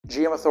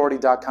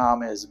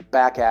GMauthority.com is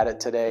back at it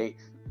today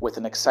with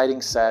an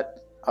exciting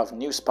set of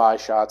new spy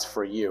shots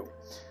for you.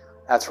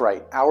 That's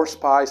right, our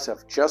spies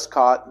have just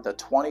caught the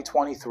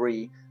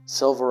 2023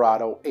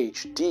 Silverado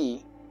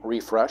HD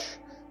refresh,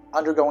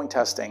 undergoing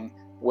testing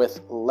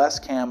with less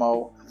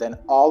camo than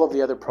all of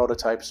the other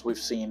prototypes we've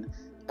seen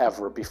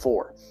ever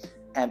before.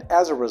 And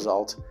as a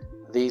result,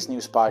 these new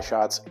spy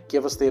shots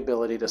give us the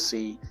ability to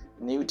see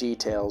new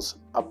details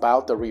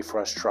about the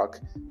refresh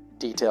truck,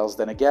 details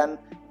then again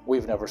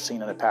we've never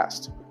seen in the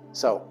past.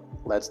 So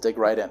let's dig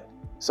right in.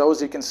 So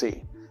as you can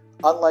see,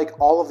 unlike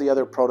all of the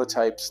other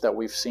prototypes that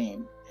we've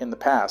seen in the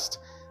past,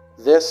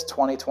 this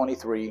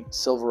 2023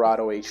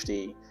 Silverado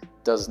HD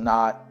does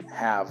not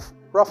have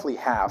roughly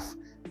half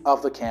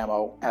of the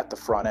camo at the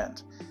front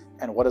end.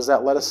 And what does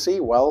that let us see?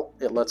 Well,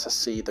 it lets us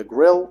see the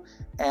grille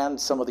and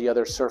some of the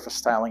other surface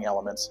styling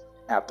elements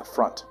at the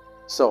front.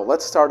 So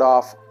let's start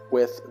off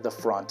with the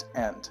front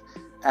end.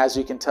 As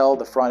you can tell,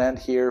 the front end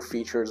here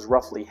features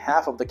roughly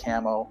half of the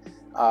camo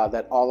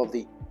that all of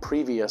the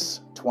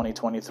previous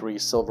 2023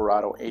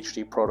 Silverado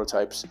HD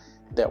prototypes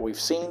that we've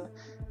seen,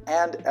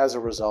 and as a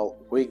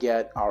result, we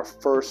get our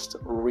first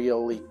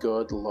really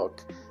good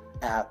look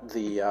at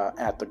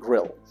the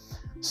grille.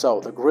 So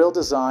the grille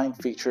design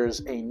features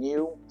a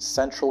new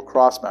central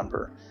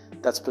crossmember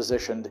that's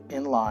positioned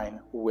in line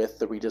with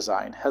the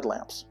redesigned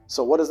headlamps.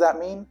 So what does that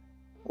mean?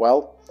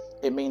 Well,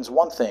 it means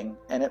one thing,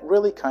 and it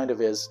really kind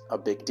of is a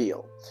big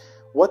deal.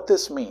 What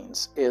this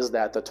means is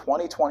that the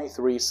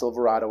 2023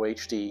 Silverado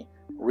HD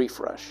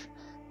refresh,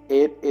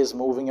 it is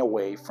moving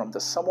away from the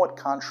somewhat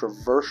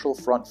controversial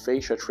front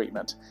fascia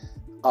treatment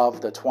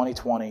of the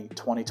 2020,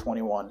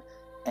 2021,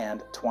 and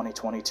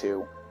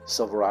 2022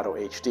 Silverado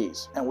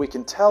HDs. And we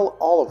can tell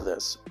all of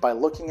this by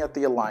looking at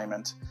the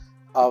alignment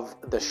of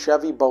the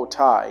Chevy bow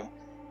tie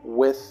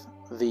with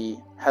the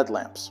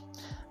headlamps.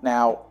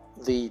 Now,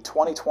 the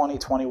 2020,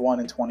 21,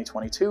 and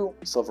 2022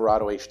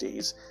 Silverado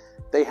HDs,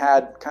 they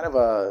had kind of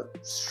a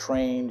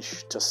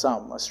strange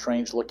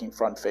looking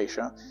front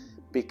fascia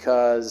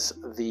because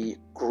the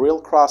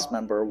grille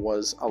crossmember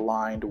was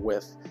aligned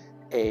with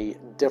a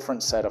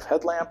different set of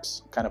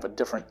headlamps, kind of a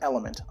different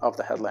element of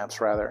the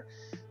headlamps rather,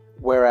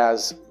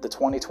 whereas the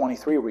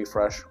 2023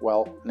 refresh,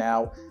 well,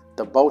 now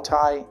the bow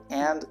tie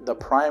and the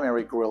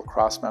primary grille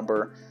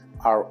crossmember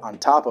are on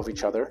top of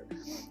each other,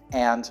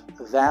 and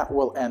that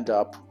will end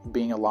up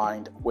being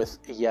aligned with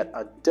yet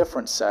a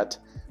different set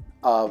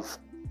of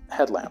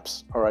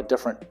headlamps, or a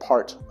different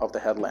part of the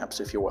headlamps,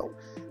 if you will.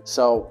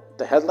 So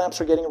the headlamps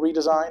are getting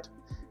redesigned,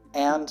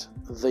 and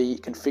the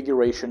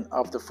configuration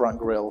of the front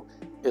grille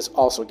is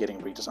also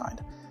getting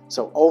redesigned.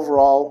 So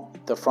overall,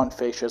 the front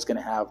fascia is going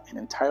to have an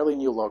entirely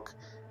new look,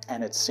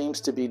 and it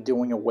seems to be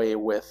doing away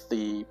with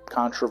the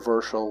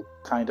controversial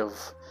kind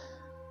of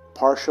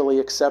partially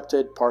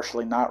accepted,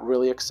 partially not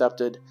really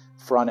accepted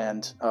front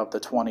end of the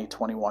 20,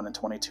 21, and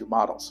 22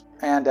 models.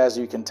 And as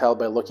you can tell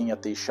by looking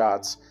at these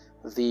shots,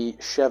 the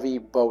Chevy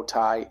bow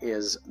tie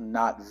is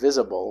not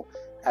visible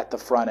at the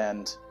front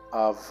end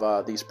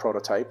of these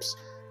prototypes.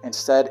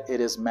 Instead, it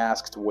is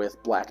masked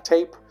with black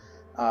tape,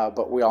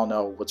 but we all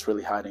know what's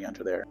really hiding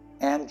under there.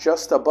 And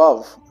just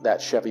above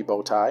that Chevy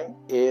bow tie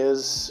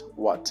is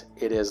what?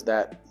 It is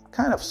that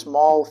kind of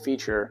small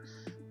feature,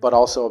 but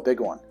also a big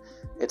one.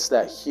 It's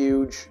that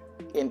huge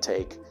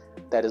intake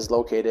that is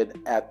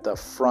located at the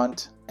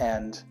front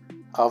end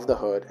of the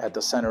hood, at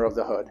the center of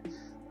the hood,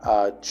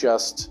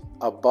 just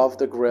above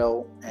the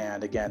grille,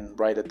 and again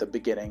right at the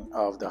beginning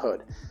of the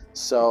hood.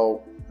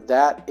 So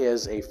that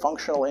is a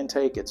functional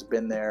intake. It's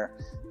been there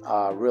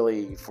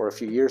really for a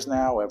few years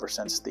now, ever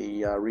since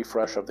the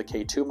refresh of the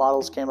K2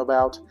 models came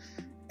about,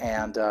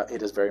 and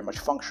it is very much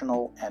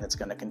functional, and it's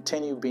going to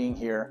continue being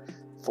here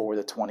for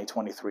the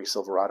 2023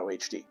 Silverado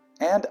HD.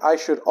 And I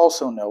should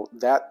also note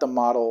that the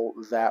model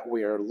that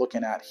we're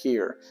looking at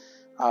here,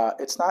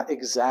 it's not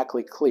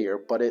exactly clear,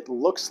 but it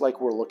looks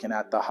like we're looking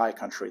at the High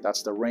Country.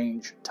 That's the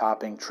range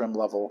topping trim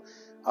level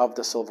of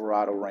the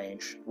Silverado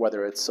range,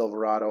 whether it's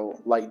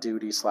Silverado light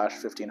duty /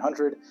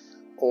 1500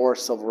 or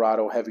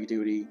Silverado heavy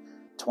duty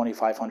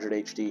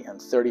 2500 HD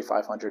and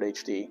 3500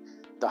 HD.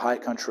 The High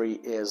Country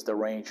is the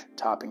range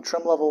topping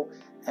trim level,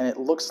 and it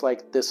looks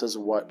like this is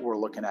what we're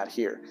looking at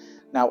here.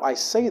 Now, I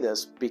say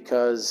this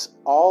because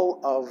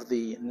all of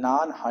the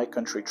non-High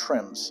Country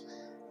trims,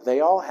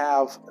 they all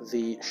have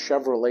the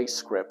Chevrolet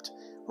script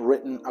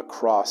written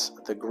across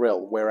the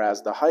grille,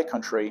 whereas the High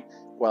Country,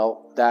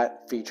 well,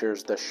 that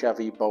features the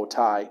Chevy bow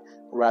tie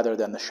rather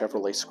than the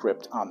Chevrolet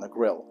script on the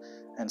grille.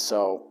 And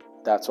so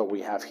that's what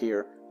we have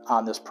here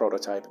on this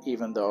prototype,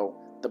 even though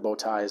the bow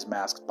tie is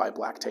masked by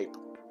black tape.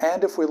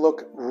 And if we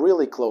look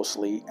really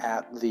closely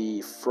at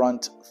the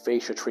front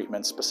fascia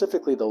treatment,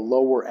 specifically the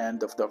lower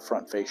end of the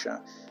front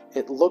fascia,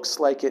 it looks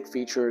like it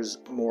features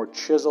more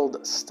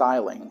chiseled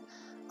styling,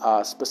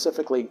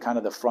 specifically kind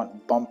of the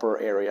front bumper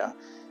area.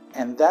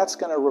 And that's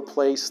going to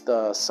replace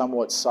the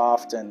somewhat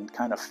soft and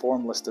kind of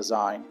formless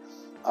design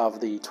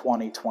of the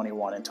 20,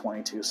 21, and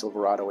 22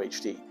 Silverado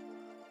HD.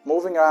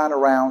 Moving on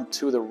around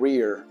to the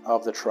rear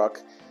of the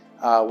truck,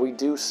 We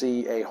do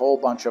see a whole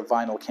bunch of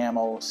vinyl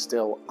camo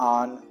still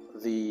on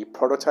the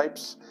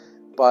prototypes,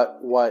 but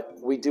what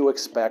we do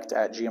expect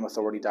at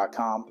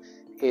gmauthority.com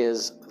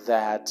is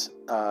that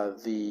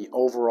the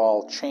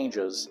overall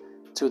changes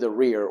to the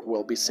rear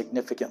will be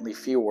significantly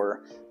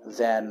fewer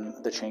than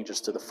the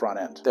changes to the front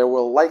end. There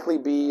will likely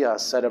be a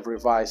set of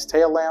revised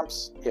tail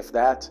lamps, if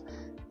that,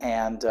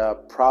 and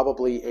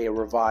probably a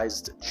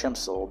revised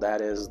chimsel,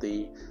 that is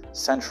the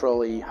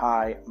centrally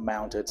high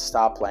mounted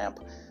stop lamp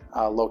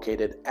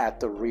located at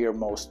the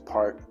rearmost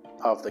part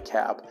of the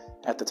cab,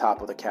 at the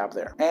top of the cab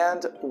there.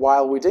 And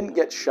while we didn't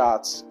get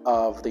shots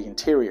of the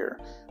interior,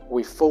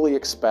 we fully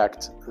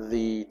expect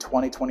the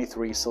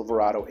 2023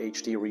 Silverado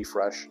HD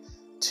refresh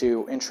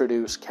to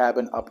introduce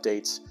cabin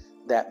updates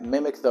that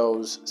mimic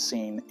those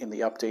seen in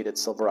the updated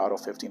Silverado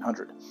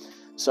 1500.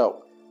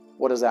 So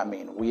what does that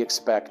mean? We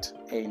expect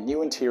a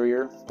new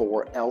interior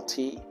for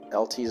LT,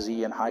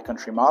 LTZ, and High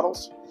Country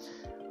models.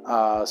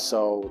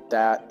 So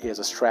that is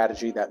a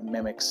strategy that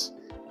mimics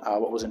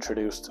what was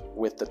introduced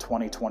with the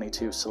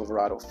 2022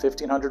 Silverado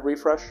 1500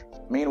 refresh.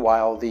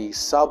 Meanwhile, the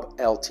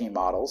sub-LT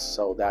models,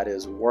 so that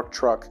is work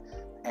truck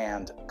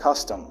and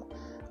custom,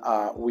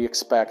 we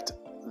expect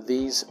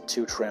these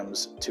two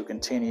trims to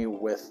continue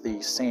with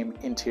the same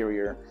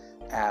interior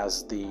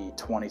as the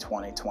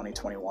 2020,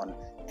 2021,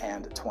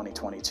 and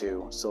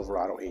 2022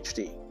 Silverado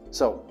HD.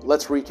 So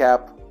let's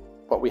recap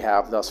what we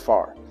have thus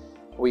far.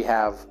 We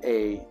have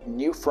a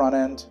new front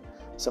end.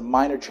 Some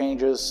minor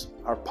changes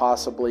are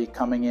possibly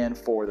coming in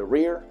for the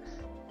rear.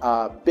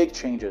 Big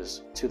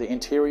changes to the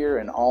interior,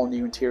 an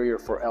all-new interior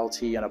for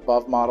LT and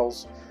above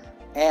models,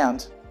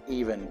 and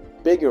even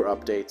bigger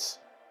updates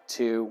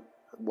to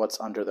what's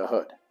under the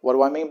hood. What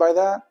do I mean by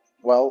that?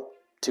 Well,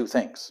 two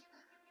things.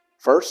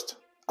 First,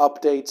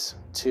 updates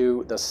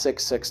to the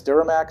 6.6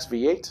 Duramax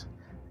V8,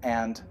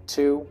 and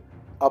two,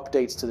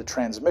 updates to the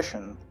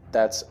transmission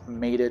that's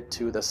mated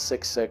to the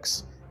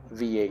 6.6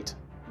 V8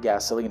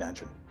 gasoline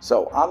engine.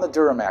 So on the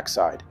Duramax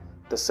side,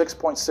 the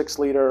 6.6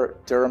 liter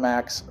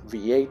Duramax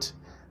V8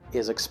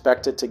 is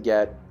expected to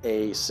get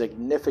a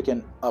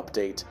significant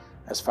update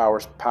as far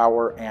as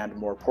power and,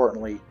 more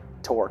importantly,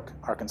 torque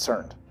are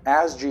concerned.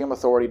 As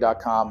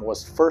gmauthority.com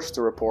was first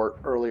to report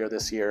earlier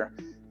this year,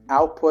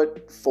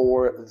 output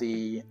for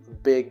the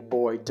big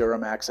boy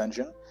Duramax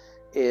engine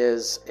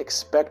is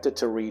expected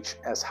to reach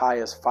as high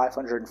as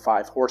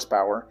 505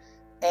 horsepower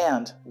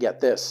and, get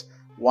this,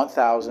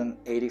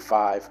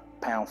 1,085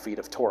 pound-feet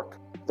of torque.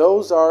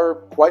 Those are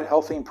quite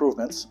healthy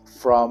improvements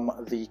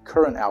from the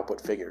current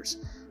output figures,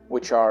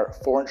 which are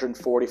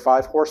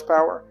 445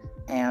 horsepower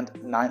and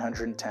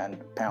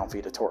 910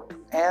 pound-feet of torque.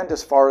 And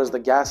as far as the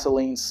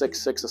gasoline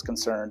 6.6 is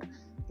concerned,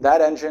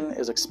 that engine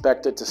is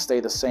expected to stay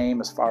the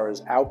same as far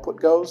as output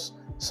goes,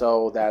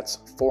 so that's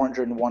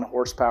 401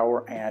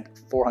 horsepower and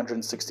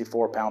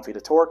 464 pound-feet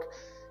of torque,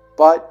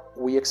 but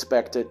we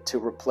expect it to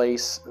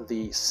replace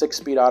the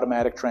 6-speed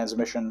automatic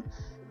transmission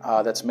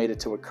that's mated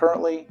to it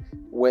currently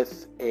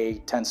with a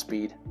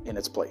 10-speed in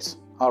its place.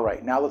 All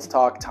right, now let's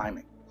talk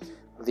timing.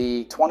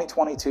 The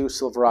 2022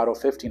 Silverado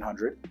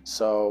 1500,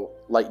 so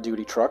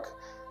light-duty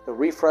truck, the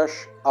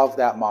refresh of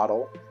that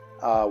model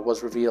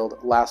was revealed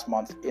last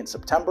month in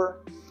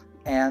September,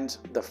 and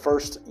the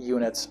first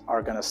units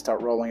are going to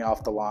start rolling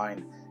off the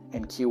line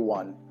in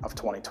Q1 of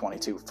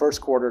 2022.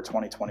 First quarter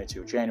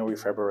 2022, January,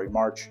 February,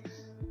 March,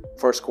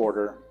 first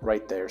quarter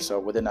right there, so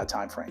within that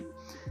time frame.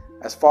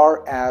 As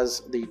far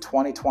as the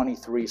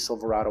 2023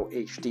 Silverado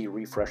HD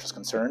refresh is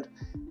concerned,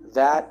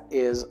 that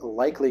is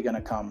likely going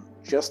to come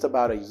just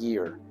about a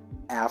year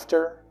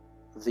after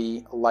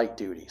the light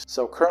duties.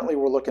 So currently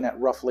we're looking at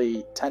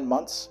roughly 10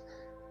 months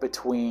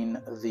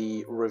between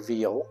the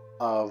reveal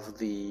of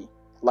the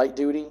light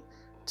duty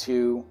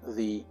to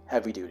the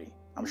heavy duty.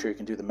 I'm sure you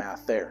can do the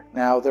math there.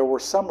 Now, there were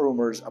some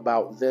rumors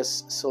about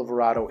this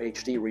Silverado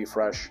HD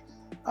refresh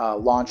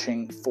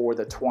launching for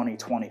the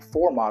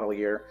 2024 model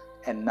year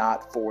and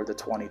not for the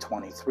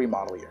 2023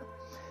 model year.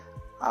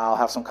 I'll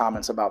have some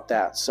comments about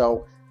that.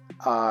 So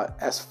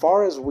as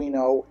far as we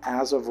know,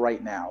 as of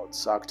right now,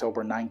 it's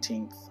October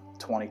 19th,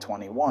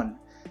 2021,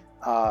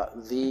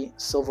 the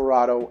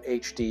Silverado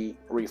HD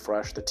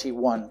refresh, the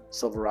T1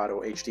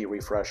 Silverado HD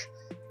refresh,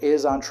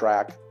 is on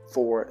track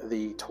for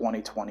the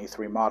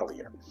 2023 model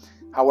year.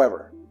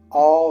 However,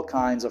 all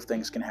kinds of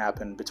things can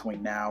happen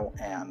between now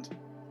and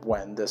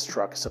when this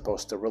truck is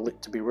supposed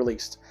to be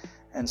released.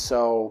 And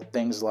so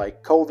things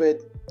like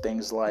COVID,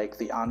 things like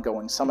the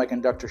ongoing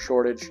semiconductor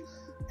shortage,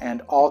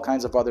 and all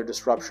kinds of other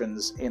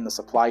disruptions in the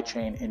supply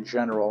chain in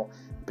general,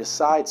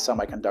 besides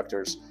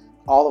semiconductors,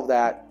 all of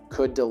that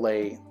could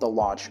delay the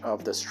launch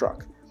of this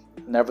truck.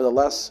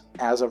 Nevertheless,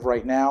 as of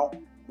right now,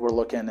 we're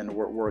looking and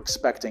we're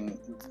expecting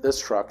this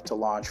truck to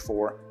launch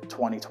for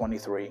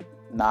 2023,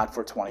 not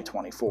for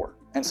 2024.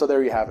 And so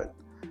there you have it.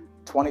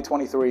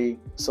 2023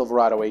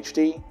 Silverado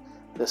HD.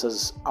 This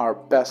is our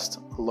best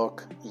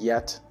look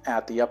yet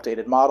at the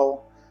updated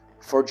model.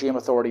 For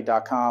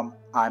gmauthority.com,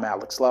 I'm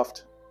Alex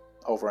Luft.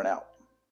 Over and out.